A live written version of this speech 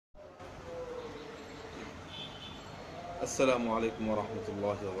السلام عليكم ورحمة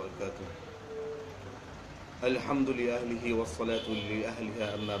الله وبركاته. الحمد لأهله والصلاة لأهلها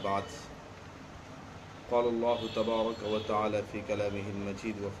أما بعد. قال الله تبارك وتعالى في كلامه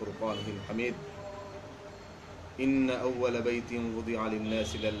المجيد وفرقانه الحميد: إن أول بيت وضع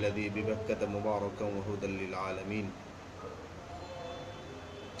للناس للذي ببكة مباركا وهدى للعالمين.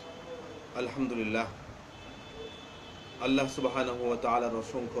 الحمد لله. আল্লাহ সুবহানাহু ওয়া তাআলার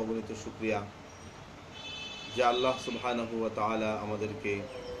অসংখ্য অগণিত শুকরিয়া যে আল্লাহ সুবহানাহু ওয়া তাআলা আমাদেরকে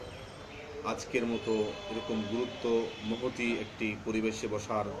আজকের মতো এরকম গুরুত্ব মহতি একটি পরিবেশে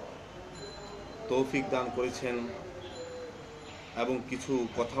বসার তৌফিক দান করেছেন এবং কিছু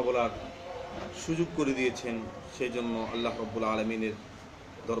কথা বলার সুযোগ করে দিয়েছেন। সেই জন্য আল্লাহ রাব্বুল আলামিনের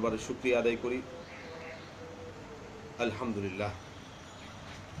দরবারে শুকরিয়া আদায় করি। আলহামদুলিল্লাহ।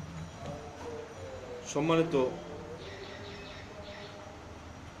 সম্মানিত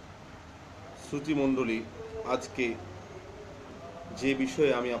শ্রোতৃমণ্ডলী, আজকে যে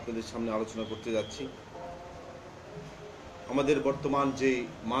বিষয়ে আমি আপনাদের সামনে আলোচনা করতে যাচ্ছি, আমাদের বর্তমান যে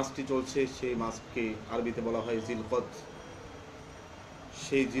মাসটি চলছে সেই মাসকে আরবিতে বলা হয় জিলকদ।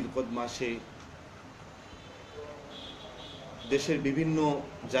 সেই জিলকদ মাসে দেশের বিভিন্ন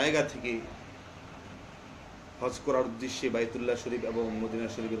জায়গা থেকে হজ করার উদ্দেশ্যে বাইতুল্লাহ শরীফ এবং মদিনা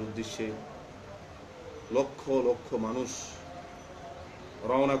শরীফের উদ্দেশ্যে লক্ষ লক্ষ মানুষ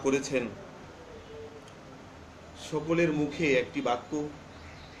রওনা করেছেন। সকলের মুখে একটি বাক্য,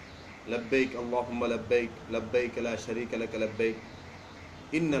 লব্বাইক আল্লাহুম্মা লব্বাইক, লব্বাইক লা শারীকা লাক লব্বাইক,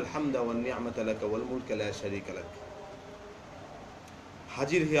 ইন্নাল হামদা ওয়ান নি'মাতা লাক ওয়াল মুলকা লা শারীকা লাক।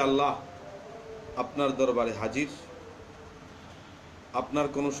 হাজির হে আল্লাহ, আপনার দরবারে হাজির, আপনার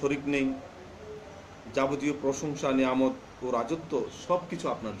কোনো শরীক নেই, যাবতীয় প্রশংসা, নিয়ামত ও রাজত্ব সবকিছু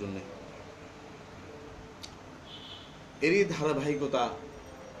আপনার জন্য। এরই ধারাবাহিকতা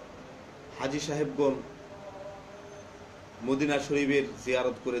হাজী সাহেবগণ মদিনা শরীফের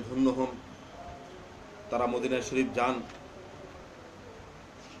জিয়ারত করে ধন্য হন। তারা মদিনা শরীফ যান।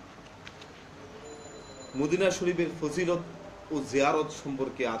 মদিনা শরীফের ফজিলত ও জিয়ারত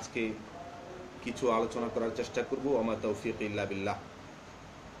সম্পর্কে আজকে কিছু আলোচনা করার চেষ্টা করব। আমা তৌফিক ইল্লা বিল্লাহ।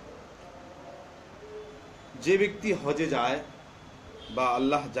 যে ব্যক্তি হজে যায় বা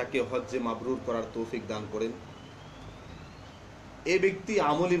আল্লাহ যাকে হজ্জে মাবরুর করার তৌফিক দান করেন, এই ব্যক্তি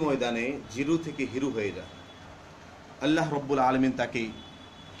আমলি ময়দানে জিরো থেকে হিরো হয়ে যায়। আল্লাহ রব্বুল আলামিন তাকে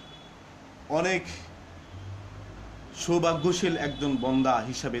অনেক সৌভাগ্যশীল একজন বন্দা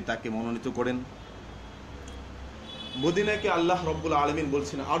হিসাবে তাকে মনোনীত করেন। মদিনাকে আল্লাহ রব্বুল আলামিন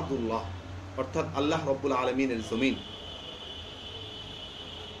বলছেন আরদুল্লাহ, অর্থাৎ আল্লাহ রব্বুল আলামিনের জমিন।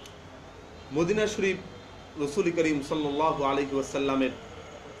 মদিনা শরীফ রাসূল করিম সাল্লাল্লাহু আলাইহি ওয়াসাল্লামের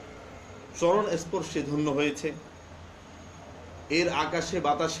চরণ স্পর্শে ধন্য হয়েছে। এর আকাশে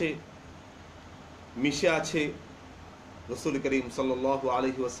বাতাসে মিশে আছে রাসূল করিম সাল্লাল্লাহু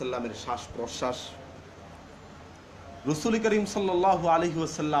আলাইহি ওয়াসাল্লামের শ্বাস প্রশ্বাস। রাসূল করিম সাল্লাল্লাহু আলাইহি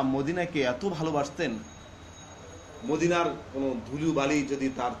ওয়াসাল্লাম মদিনাকে এত ভালোবাসতেন, মদিনার কোনো ধুলোবালি যদি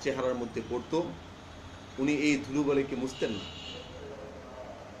তার চেহারার মধ্যে পড়তো, উনি এই ধুলোবালিকে মুছতেন না।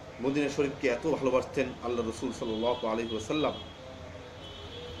 মদিনা শরীফকে এত ভালোবাসতেন আল্লাহ রাসূল সাল্লাল্লাহু আলাইহি ওয়াসাল্লাম।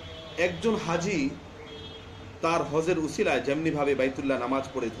 একজন হাজী তার হজের উসিলায় যেমনি ভাবে বাইতুল্লাহ নামাজ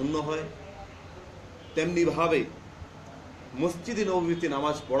পড়ে ধন্য হয়, তেমনি ভাবে মসজিদে নববীতে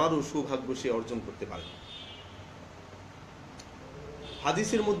নামাজ পড়ারও সৌভাগ্য সে অর্জন করতে পারে।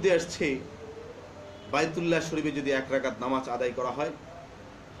 হাদিসের মধ্যে আসছে, বাইতুল্লাহ শরীফে যদি 1 রাকাত নামাজ আদায় করা হয়,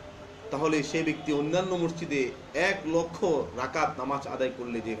 তাহলে সেই ব্যক্তি অন্যান্য মসজিদে 1 লক্ষ রাকাত নামাজ আদায়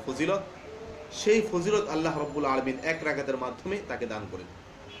করলে যে ফজিলত, সেই ফজিলত আল্লাহ রাব্বুল আলামিন 1 রাকাতের মাধ্যমে তাকে দান করেন।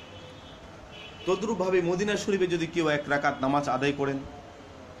 তদ্রূপভাবে মদিনা শরীফে যদি কেউ 1 রাকাত নামাজ আদায় করেন,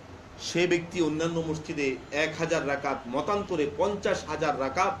 সেই ব্যক্তি অন্যান্য মসজিদে 1000 রাকাত, মতান্তরে 50,000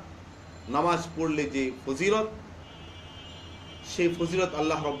 রাকাত নামাজ পড়লে যে ফজিলত, সেই ফজিলত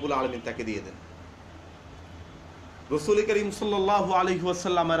আল্লাহ রাব্বুল আলামিন তাকে দিয়ে দেন। রাসূল করিম সাল্লাল্লাহু আলাইহি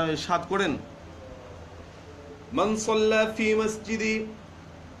ওয়াসাল্লাম ইরশাদ করেন, মান সাল্লা ফি মসজিদি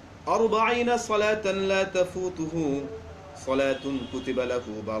 40 সালাতান লা তাফুতুহু সালাতুন কুতিবা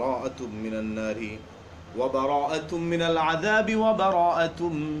লাহু বারাআতুম মিনান নারি ওয়া বারাআতুম মিনাল আযাবি ওয়া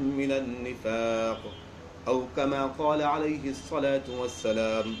বারাআতুম মিনান নিফাক আও কামা ক্বালা আলাইহিস সালাতু ওয়াস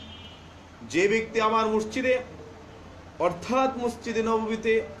সালাম। যে ব্যক্তি আমার মসজিদে, অর্থাৎ মসজিদে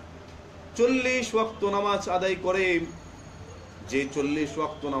নববীতে 40 ওয়াক্ত নামাজ আদায় করে, যে 40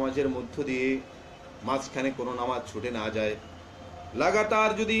 ওয়াক্ত নামাজের মধ্য দিয়ে মাঝখানে কোনো নামাজ ছুটে না যায়,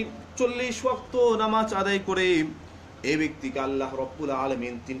 লাগাতার যদি 40 ওয়াক্ত নামাজ আদায় করে, এই ব্যক্তিকে আল্লাহ রাব্বুল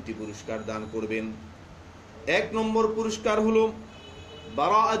আলামিন 3টি পুরস্কার দান করবেন। 1 নম্বর পুরস্কার হলো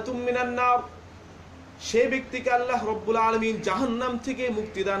বারাআতুম মিনান নার, সে ব্যক্তিকে আল্লাহ রাব্বুল আলামিন জাহান্নাম থেকে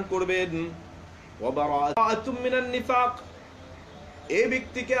মুক্তি দান করবেন। ওয়া বারাআতুম মিনান নিফাক, এই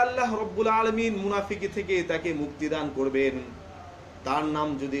ব্যক্তিকে আল্লাহ রাব্বুল আলামিন মুনাফিকি থেকে তাকে মুক্তি দান করবেন। তার নাম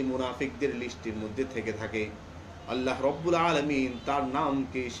যদি মুনাফিকদের লিস্টের মধ্যে থেকে থাকে, আল্লাহ রাব্বুল আলামিন তার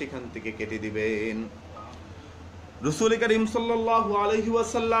নামকে সেখান থেকে কেটে দিবেন। রাসূল করিম সাল্লাল্লাহু আলাইহি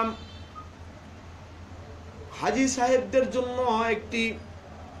ওয়াসাল্লাম হাজী সাহেবদের জন্য একটি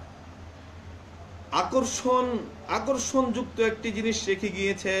আকর্ষণযুক্ত একটি জিনিস রেখে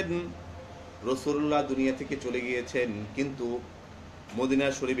গিয়েছেন। রাসূলুল্লাহ দুনিয়া থেকে চলে গিয়েছেন, কিন্তু মদিনা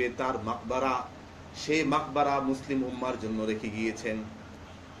শরীফে তার মাকবারা, সেই মাকবারা মুসলিম উম্মার জন্য রেখে গিয়েছেন।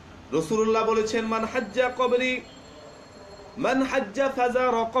 রাসূলুল্লাহ বলেছেন, মান হাজ্জা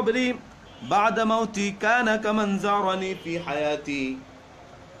ফাজারা কবরি বাদা মাউতি কানা কামান জারানি ফি হায়াতি।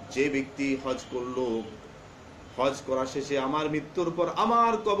 যে ব্যক্তি হজ করলো, হজ করা শেষে আমার মৃত্যুর পর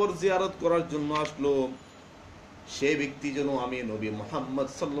আমার কবর জিয়ারত করার জন্য আসলো, সে ব্যক্তি যেন আমি নবী মুহাম্মদ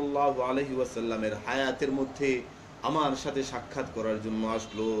সাল্লাল্লাহু আলাইহি ওয়াসাল্লামের হায়াতের মধ্যে আমার সাথে সাক্ষাৎ করার জন্য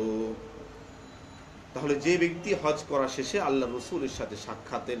আসলো। তাহলে যে ব্যক্তি হজ করা শেষে আল্লাহ রসুলের সাথে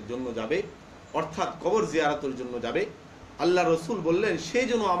সাক্ষাতের জন্য যাবে, অর্থাৎ কবর জিয়ারতের জন্য যাবে, আল্লাহ রসুল বললেন সে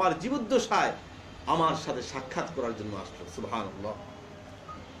যেন আমার জীবদ্দশায় আমার সাথে সাক্ষাৎ করার জন্য আসলো। সুবহানাল্লাহ।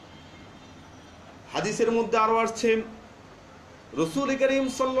 হাদিসের মধ্যে আরো আসছে, রাসূল করিম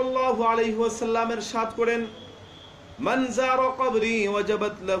সাল্লাল্লাহু আলাইহি ওয়াসাল্লাম ইরশাদ করেন, মান যারা কবরি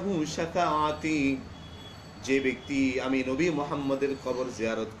ওয়াজাবাত লাহু শাফাআতি। যে ব্যক্তি আমি নবী মুহাম্মদের কবর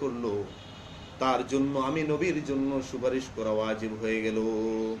জিয়ারত করলো, তার জন্য আমি নবীর জন্য সুপারিশ করা ওয়াজিব হয়ে গেল।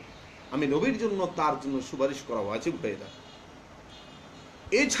 আমি নবীর জন্য তার জন্য সুপারিশ করা ওয়াজিব হয়ে গেল।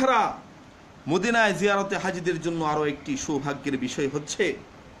 এছাড়া মদিনায় জিয়ারতে হাজীদের জন্য আরো একটি সৌভাগ্যের বিষয় হচ্ছে,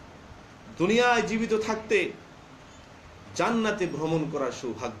 দুনিয়ায় জীবিত থাকতে জান্নাতে ভ্রমণ করার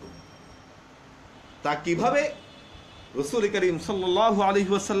সৌভাগ্য। তা কিভাবে? রাসূল করিম সাল্লাল্লাহু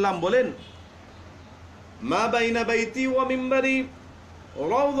আলাইহি ওয়াসাল্লাম বলেন, মা বাইনা বাইতি ওয়া মিম্বারি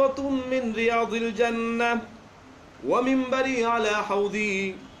রাওযাতুম মিন রিয়াদিল জান্নাহ ওয়া মিম্বারি আলা হাউদি।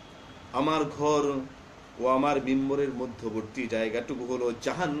 আমার ঘর ও আমার মিম্বরের মধ্যবর্তী জায়গাটুকু হলো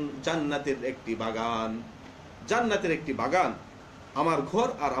জান্নাতের একটি বাগান। জান্নাতের একটি বাগান আমার ঘর,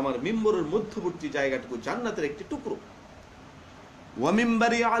 আর আমার মিম্বরের মধ্যবর্তী জায়গাটুকু জান্নাতের একটি টুকরো। ওয়া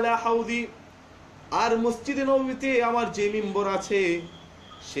মিম্বারি আলা হাউদি, আর মসজিদে নববীতে আমার যে মিম্বর আছে,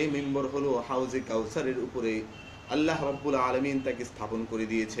 সেই মিম্বর হলো হাউজে কাউসারের উপরে আল্লাহ রাব্বুল আলামিন তাকে স্থাপন করে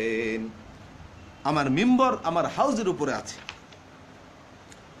দিয়েছেন। আমার মিম্বর আমার হাউজের উপরে আছে।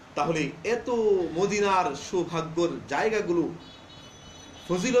 তাহলে এত মদিনার সৌভাগ্যের জায়গাগুলো,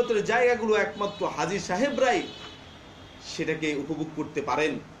 ফজিলতের জায়গাগুলো একমাত্র হাজী সাহেবরাই সেটাকে উপভোগ করতে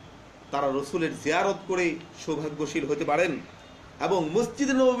পারেন। তারা রসুলের জিয়ারত করে সৌভাগ্যশীল হতে পারেন, এবং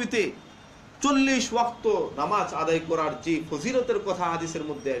মসজিদে নববীতে 40 ওয়াক্ত নামাজ আদায় করার যে ফজিলতের কথা হাদিসের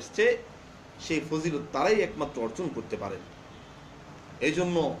মধ্যে আসছে, সেই ফজিলত তারাই একমাত্র অর্জন করতে পারেন। এই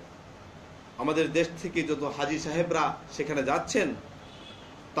জন্য আমাদের দেশ থেকে যত হাজী সাহেবরা সেখানে যাচ্ছেন,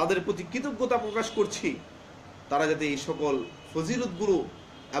 তাদের প্রতি কৃতজ্ঞতা প্রকাশ করছি। তারা যাতে এই সকল ফজিলতগুলো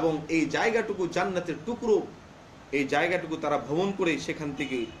এবং এই জায়গাটুকু জান্নাতের টুকরো, এই জায়গাটুকু তারা ভ্রমণ করে সেখান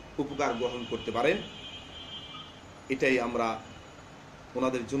থেকে উপকার গ্রহণ করতে পারেন, এটাই আমরা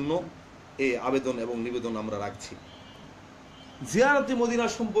ওনাদের জন্য এই আবেদন এবং নিবেদন আমরা রাখছি। জিয়ারতে মদিনা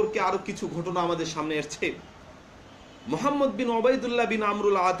সম্পর্কে আরো কিছু ঘটনা আমাদের সামনে আসছে। মুহাম্মদ বিন উবাইদুল্লাহ বিন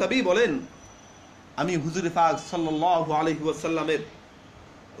আমরুল আতাবি বলেন, আমি হুজুর পাক সাল্লাল্লাহু আলাইহি ওয়াসাল্লামের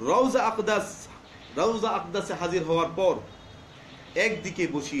রওজা আকদাসে হাজির হওয়ার পর একদিকে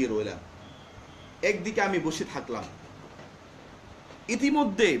বসিয়ে রইলাম, একদিকে আমি বসে থাকলাম।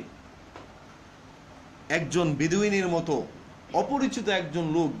 ইতিমধ্যে একজন বেদুইনের মতো অপরিচিত একজন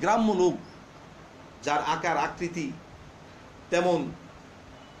লোক, গ্রাম্য লোক, যার আকার আকৃতি তেমন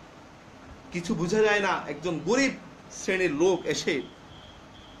কিছু বোঝা যায় না, একজন গরিব শ্রেণীর লোক এসে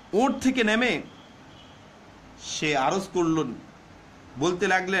উট থেকে নেমে সে আরজ করলেন, বলতে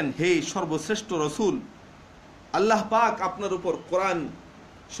লাগলেন, হে সর্বশ্রেষ্ঠ রসুল, আল্লাহ পাক আপনার উপর কোরআন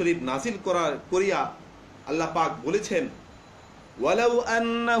শরীফ নাজিল করিয়া আল্লাহ পাক বলেছেন, ওয়ালাউ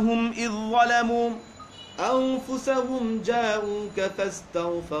আন্নাহুম ইয যালামু আনফুসাহুম জাউকা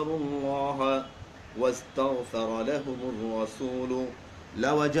ফাস্তাগফিরুল্লাহ ওয়াস্তাগফারা লাহুমুর রাসূল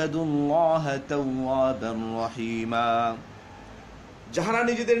লাওয়াজাদুল্লাহা তাওয়াবান রহিমা। যাহারা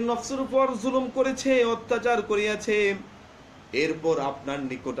নিজেদের নফসের উপর জুলুম করেছে, অত্যাচার করিয়াছে, এরপর আপনার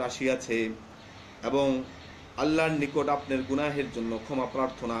নিকট আসিয়াছে এবং আল্লাহর নিকট আপনার গুনাহের জন্য ক্ষমা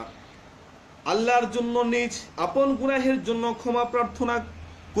প্রার্থনা, আল্লাহর জন্য নিজ আপন গুনাহের জন্য ক্ষমা প্রার্থনা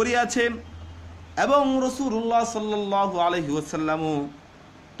করিয়াছে, এবং রাসূলুল্লাহ সাল্লাল্লাহু আলাইহি ওয়াসাল্লামও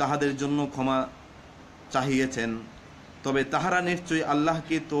তাহাদের জন্য ক্ষমা চাহিয়েছেন, তবে তাহারা নিশ্চয়ই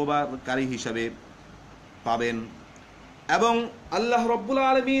আল্লাহকে তওবাকারী হিসাবে পাবেন এবং আল্লাহ রব্বুল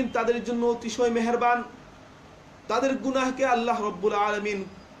আলামিন তাদের জন্য অতিশয় মেহেরবান। তাদের গুনাহকে আল্লাহ রব্বুল আলামিন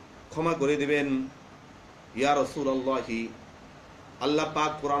ক্ষমা করে দিবেন। ইয়া রাসূলুল্লাহি, আল্লাহ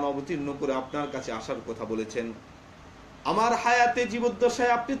পাক কোরআন অবতীর্ণ করে আপনার কাছে আসার কথা বলেছেন। আমার হায়াতে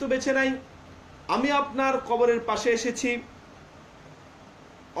জীবদ্দশায় আপনি তো বেঁচে নাই, আমি আপনার কবরের পাশে এসেছি,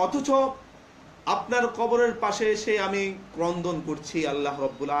 অথচ আপনার কবরের পাশে এসে আমি ক্রন্দন করছি, আল্লাহ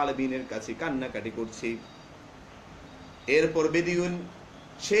রব্বুল আলামিনের কাছে কান্নাকাটি করছি। এরপর বেদিউন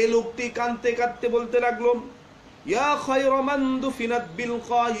সেই লোকটি কাঁদতে কাঁদতে বলতে লাগলো, ইয়া খায়রা মান দুফিনাত বিল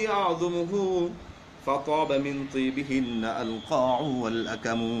কাহি আযমুহু ফাতাবা মিন তিবিহিন্না আল কাউ ওয়াল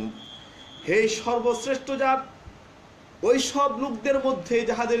আকামু। হে সর্বশ্রেষ্ঠ জাত, ওই সব লোকদের মধ্যে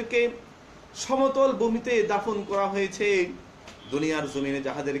যাহাদেরকে সমতল ভূমিতে দাফন করা হয়েছে, দুনিয়ার জমিনে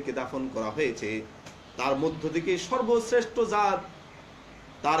যাহাদেরকে দাফন করা হয়েছে, তার মধ্য থেকে সর্বশ্রেষ্ঠ জাত,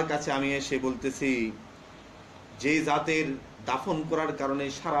 তার কাছে আমি এসে বলতেছি, যে জাতের দাফন করার কারণে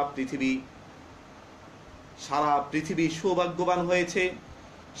সারা পৃথিবী সৌভাগ্যবান হয়েছে,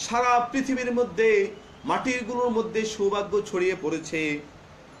 সারা পৃথিবীর মধ্যে মাটির গুলোর মধ্যে সৌভাগ্য ছড়িয়ে পড়েছে।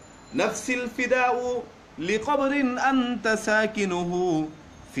 নাফসিল ফিদাউ লিকবরিন আনতা সাকিনুহু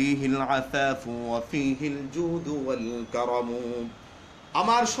ফীহিল আফাফু ওয়া ফীহিল জুদু ওয়াল কারামু।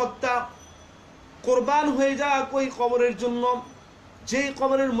 আমার সত্তা কুরবান হয়ে যাক ওই কবরের জন্য, যে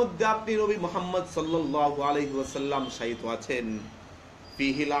কবরের মধ্যে আপনি নবী মুহাম্মদ সাল্লাল্লাহু আলাইহি ওয়াসাল্লাম শায়িত আছেন।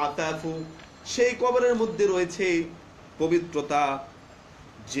 ফীহিল আতাফু, সেই কবরের মধ্যে রয়েছে পবিত্রতা,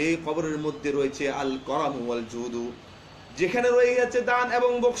 যে কবরের মধ্যে রয়েছে আল কারামু ওয়াল জুদু, যেখানে রয়েছে দান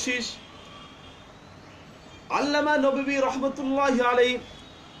এবং বকশিশ। আল্লামা নববী রাহমাতুল্লাহি আলাইহি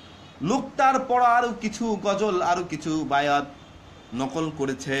লোকটার পড়া আরো কিছু গজল, আরো কিছু বায়াত নকল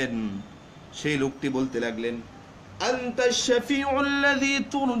করেছেন। সেই লোকটি বলতে লাগলেন, আনতা শাফিউল লাযী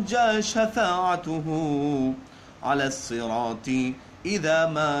তুরজা শাফাআতুহু আলাস সিরাতি ইযা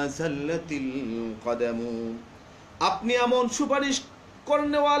মা যাল্লাতিল কদামু। আপনি এমন সুপারিশ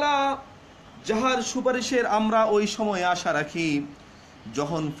করনেওয়ালা, যাহার সুপারিশের আমরা ওই সময় আশা রাখি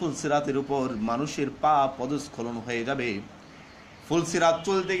যখন ফুলসিরাতের উপর মানুষের পা পদস্খলন হয়ে যাবে। ফুলসিরাত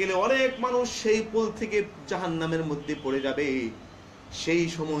চলতে গেলে অনেক মানুষ সেই পুল থেকে জাহান্নামের মধ্যে পড়ে যাবে, সেই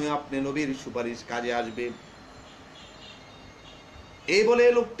সময় আপনি নবীর সুপারিশ কাজে আসবে। এই বলে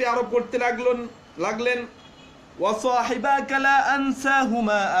লোকটি আরো পড়তে লাগলেন ওয়াসাহিবাকা লা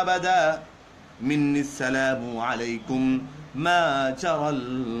আনসাহুমা আবাদা মিন্নি সালামু আলাইকুম মা জারাল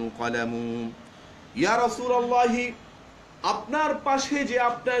কলামু। ইয়া রাসূলুল্লাহি, আপনার পাশে যে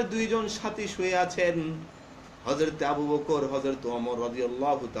আপনার দুইজন সাথী শুয়ে আছেন, হযরত আবু বকর, হযরত ওমর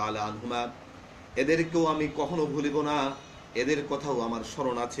রাদিয়াল্লাহু তাআলা আনহুমা, এদেরকেও আমি কখনো ভুলিব না, এদের কথাও আমার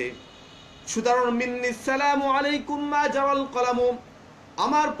স্মরণ আছে। সুতরাং মিন্নি সালামু আলাইকুম মা জারাল কলামু,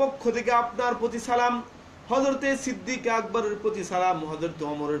 আমার পক্ষ থেকে আপনার প্রতি সালাম, হযরতে সিদ্দিক আকবরের প্রতি সালাম, হযরত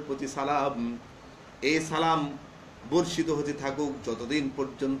ওমরের প্রতি সালাম। এই সালাম বর্ষিত হতে থাকুক যতদিন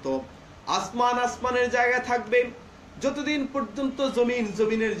পর্যন্ত আসমানের জায়গা থাকবে, যতদিন পর্যন্ত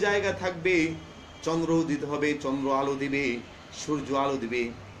জমিনের জায়গা থাকবে। চন্দ্র উদিত হবে, চন্দ্র আলো দিবে, সূর্য আলো দিবে,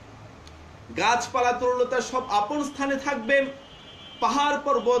 গাছপালা তরুলতা সব আপন স্থানে থাকবে, পাহাড়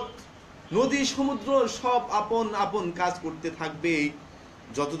পর্বত নদী সমুদ্র সব আপন আপন কাজ করতে থাকবে।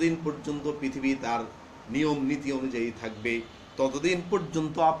 যতদিন পর্যন্ত পৃথিবী তার নিয়ম নীতি অনুযায়ী থাকবে, ততদিন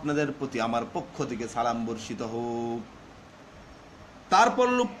পর্যন্ত আপনাদের প্রতি আমার পক্ষ থেকে সালাম বর্ষিত হোক। তারপর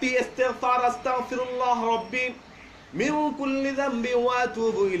লোকটি ইস্তিগফার, আস্তাগফিরুল্লাহ রাব্বি মিন কুল্লি যামবি ওয়া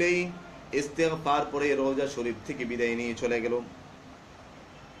আতুবু ইলাইহি, ইস্তিগফার পরে রওজা শরীফ থেকে বিদায় নিয়ে চলে গেল।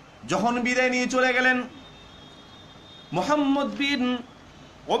 যখন বিদায় নিয়ে চলে গেলেন, মুহাম্মদ বিন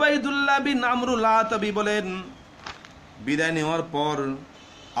ওবাইদুল্লাহ বিন আমরুল আতাবি বলেন, বিদায় নেওয়ার পর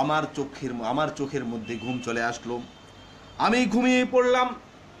আমার চোখের মধ্যে ঘুম চলে আসলো, আমি ঘুমিয়ে পড়লাম।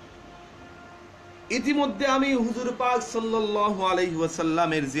 ইতিমধ্যে আমি হুজুর পাক সাল্লাল্লাহু আলাইহি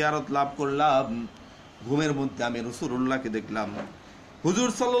ওয়াসাল্লামের জিয়ারত লাভ করলাম। ঘুমের মধ্যে আমি রাসূলুল্লাহকে দেখলাম। হুজুর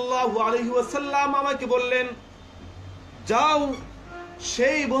সাল্লাল্লাহু আলাইহি ওয়াসাল্লাম আমাকে বললেন, যাও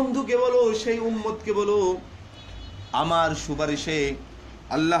সেই বন্ধুকে বলো, সেই উম্মতকে বলো, আমার সুপারিশে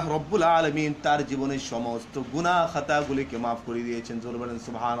আল্লাহ রব্বুল আলামিন তার জীবনের সমস্ত গুনাহ খাতাগুলিকে মাফ করে দিয়েছেন। জোরে বলেন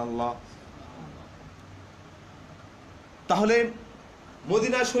সুবহানাল্লাহ। তাহলে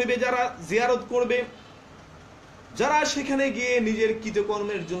মদিনা শরীফে যারা জিয়ারত করবে, যারা সেখানে গিয়ে নিজের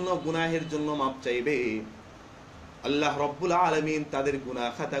কৃতকর্মের জন্য, গুনাহের জন্য মাফ চাইবে, আল্লাহ রব্বুল আলামিন তাদের গুনাহ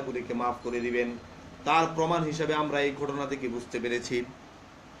খাতাগুলিকে মাফ করে দিবেন। তার প্রমাণ হিসেবে আমরা এই ঘটনা থেকে বুঝতে পেরেছি।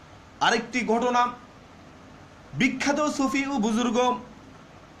 আরেকটি ঘটনা, বিখ্যাত সুফি ও বুজুর্গ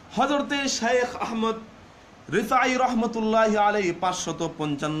হযরতে শাইখ আহমদ রিফাই রহমতুল্লাহি আলাইহি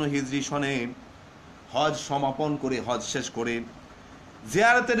 555 হিজরি সনে হজ সমাপন করে, হজ শেষ করে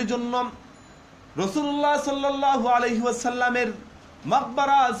জিয়ারতের জন্য রাসূলুল্লাহ সাল্লাল্লাহু আলাইহি ওয়াসাল্লামের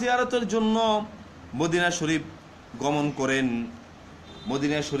মাকবারা জিয়ারতের জন্য মদিনা শরীফ গমন করেন।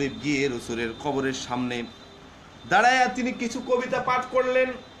 মদিনা শরীফ গিয়ে রাসূলের কবরের সামনে দাঁড়ায়া তিনি কিছু কবিতা পাঠ করলেন।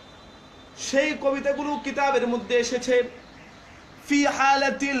 সেই কবিতাগুলো কিতাবের মধ্যে এসেছে। ফি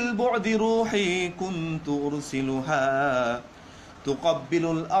হালাতিল বু'দি রূহি কুনতু উরসিলুহা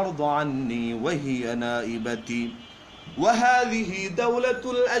তুকাব্বিলুল আরদ আন্নি ওয়া হিয়া নাইবাতি ওয়া হাযিহি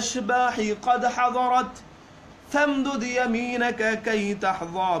দাওলাতুল আশবাহি ক্বাদ হাদারাত ফামদুদ ইয়ামিনাকা কাই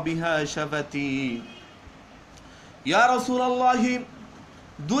তাহযা বিহা শাফাতি। ইয়া রাসূলুল্লাহ,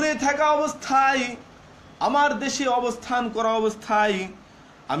 দূরে থাকা অবস্থায়, আমার দেশে অবস্থান করা অবস্থায়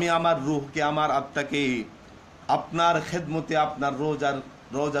আমি আমার রূহকে, আমার আত্মাকে আপনার খেদমতে, আপনার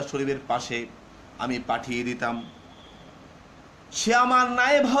রওজা শরীফের পাশে আমি পাঠিয়ে দিতাম। সে আমার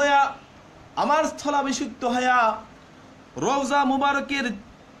নায়েব হইয়া, আমার স্থলাভিষিক্ত হইয়া রওজা মুবারকের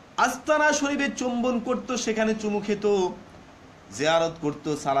আস্তানা শরীফে চুম্বন করত, সেখানে চুমু খেত, জিয়ারত করত,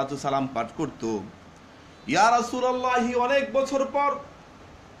 সালাতু সালাম পাঠ করত। ইয়া রাসূলুল্লাহ, অনেক বছর পর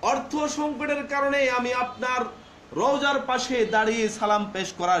অর্থ সংকটের কারণে আমি আপনার রওজার পাশে দাঁড়িয়ে সালাম পেশ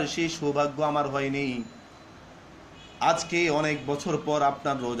করার সেই সৌভাগ্য আমার হয়নি। আজকে অনেক বছর পর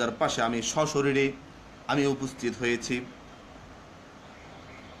আপনার রওজার পাশে আমি সশরীরে আমি উপস্থিত হয়েছি।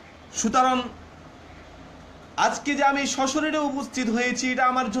 সুতরাং আজকে যে আমি সশরীরে উপস্থিত হয়েছি, এটা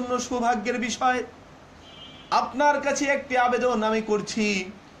আমার জন্য সৌভাগ্যের বিষয়। আপনার কাছে একটি আবেদন আমি করছি,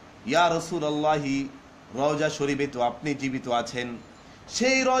 ইয়া রাসূলুল্লাহ, রওজা শরীফে তো আপনি জীবিত আছেন,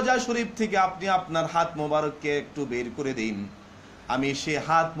 সেই রওজা শরীফ থেকে আপনি আপনার হাত মোবারককে একটু বের করে দিন। আমি সে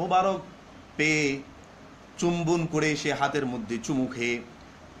হাত মোবারক পেয়ে চুম্বন করে সে হাতের মধ্যে চুমু খেয়ে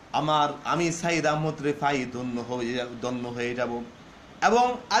আমি সাইদ আহমদ রেফাই ধন্য হয়ে যাব এবং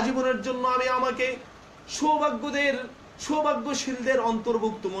আজীবনের জন্য আমি আমাকে সৌভাগ্যশীলদের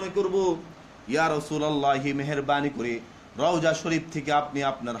অন্তর্ভুক্ত মনে করব। ইয়া রাসূলুল্লাহ, মেহেরবানি করে রওজা শরীফ থেকে আপনি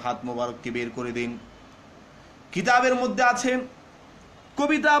আপনার হাত মোবারককে বের করে দিন। কিতাবের মধ্যে আছে,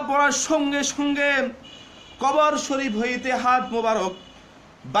 কবিতা পড়ার সঙ্গে সঙ্গে কবর শরীফ হইতে হাত মোবারক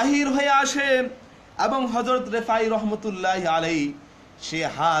বাহির হয়ে আসে এবং হযরত রেফাই রহমতুল্লাহি আলাইহি সে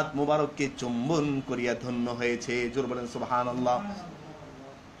হাত মোবারককে চুম্বন করিয়া ধন্য হয়েছে। জোর বলেন সুবহানাল্লাহ।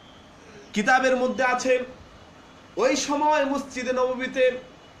 কিতাবের মধ্যে আছে, ওই সময় মসজিদে নববীতে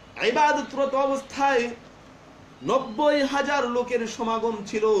ইবাদতরত অবস্থায় 90,000 লোকের সমাগম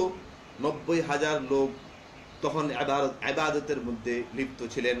ছিল। 90,000 লোক তখন ইবাদতের মধ্যে লিপ্ত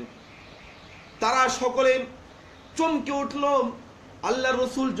ছিলেন। তারা সকলে চমকে উঠল। আল্লাহর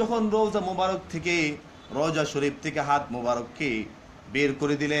রাসূল যখন রওজা শরীফ থেকে হাত মোবারককে বের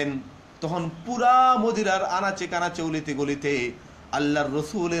করে দিলেন, তখন পুরা মদিনার আনাচে কানাচে উলিতে গলিতে আল্লাহর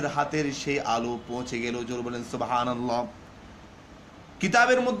রাসূলের হাতের সেই আলো পৌঁছে গেল। জোর বলেন সুবহানাল্লাহ।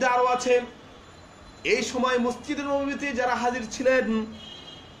 কিতাবের মধ্যে আরো আছে, এই সময় মসজিদে নববীতে যারা হাজির ছিলেন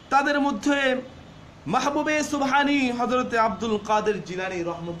তাদের মধ্যে মাহবুবে সুবহানী হযরতে আব্দুল কাদের জিলানী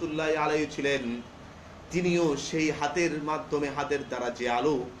রহমতুল্লাহি আলাইহি ছিলেন। তিনিও সেই হাতের মাধ্যমে, হাতের দ্বারা যে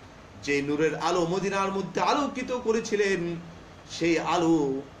আলো, যে নূরের আলো মদিনার মধ্যে আলোকিত করেছিলেন, সেই আলো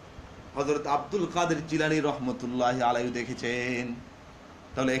হযরত আব্দুল কাদের জিলানী রহমতুল্লাহি আলাইহি দেখেছেন।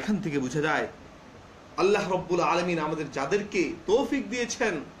 তাহলে এখান থেকে বোঝা যায় আল্লাহ রাব্বুল আলামিন আমাদের যাদেরকে তৌফিক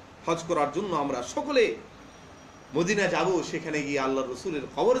দিয়েছেন হজ করার জন্য, আমরা সকলে মদিনা যাব, সেখানে গিয়ে আল্লাহর রাসূলের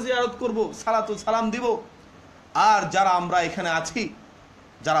কবর জিয়ারত করব, সালাতু সালাম দিব। আর যারা আমরা এখানে আছি,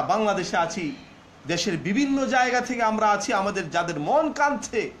 যারা বাংলাদেশে আছি, দেশের বিভিন্ন জায়গা থেকে আমরা আছি, আমাদের যাদের মন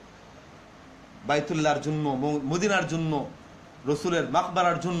কাঁদছে বাইতুল্লাহর জন্য, মদিনার জন্য, রাসূলের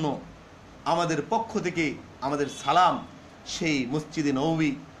মাকবারার জন্য, আমাদের পক্ষ থেকে আমাদের সালাম সেই মসজিদে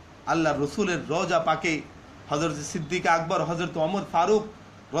নববী, আল্লাহর রাসূলের রওজা পাকে হযরত সিদ্দিক আকবর, হযরত ওমর ফারুক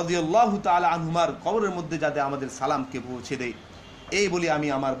রাদিয়াল্লাহু তাআলা আনহুমার কবরের মধ্যে যাতে আমাদের সালামকে পৌঁছে দেয়, এই বলে আমি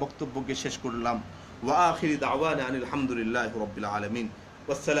আমার বক্তব্যকে শেষ করলাম। ওয়া আখিরি দাওয়ানা আনিল হামদুলিল্লাহি রাব্বিল আলামিন।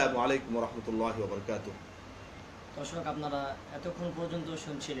 আসসালামু আলাইকুম ওয়া রাহমাতুল্লাহি ওয়া বারাকাতুহু। দর্শক, আপনারা এতক্ষণ পর্যন্ত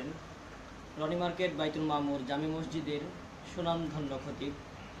শুনছিলেন রনি মার্কেট বাইতুল মামুর জামি মসজিদের সুনামধন্য খতিব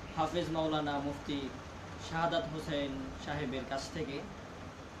হাফেজ মাওলানা মুফতি শাহাদাত হোসেন সাহেবের কাছ থেকে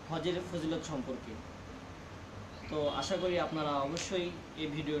হজের ফজিলত সম্পর্কে। তো আশা করি আপনারা অবশ্যই এই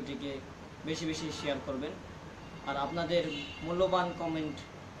ভিডিওটিকে বেশি বেশি শেয়ার করবেন, আর আপনাদের মূল্যবান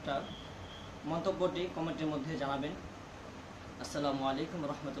মন্তব্যটি কমেন্টের মধ্যে জানাবেন। আসসালামু আলাইকুম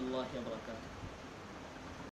রহমতুল্লাহি ওয়া বারাকাতুহু।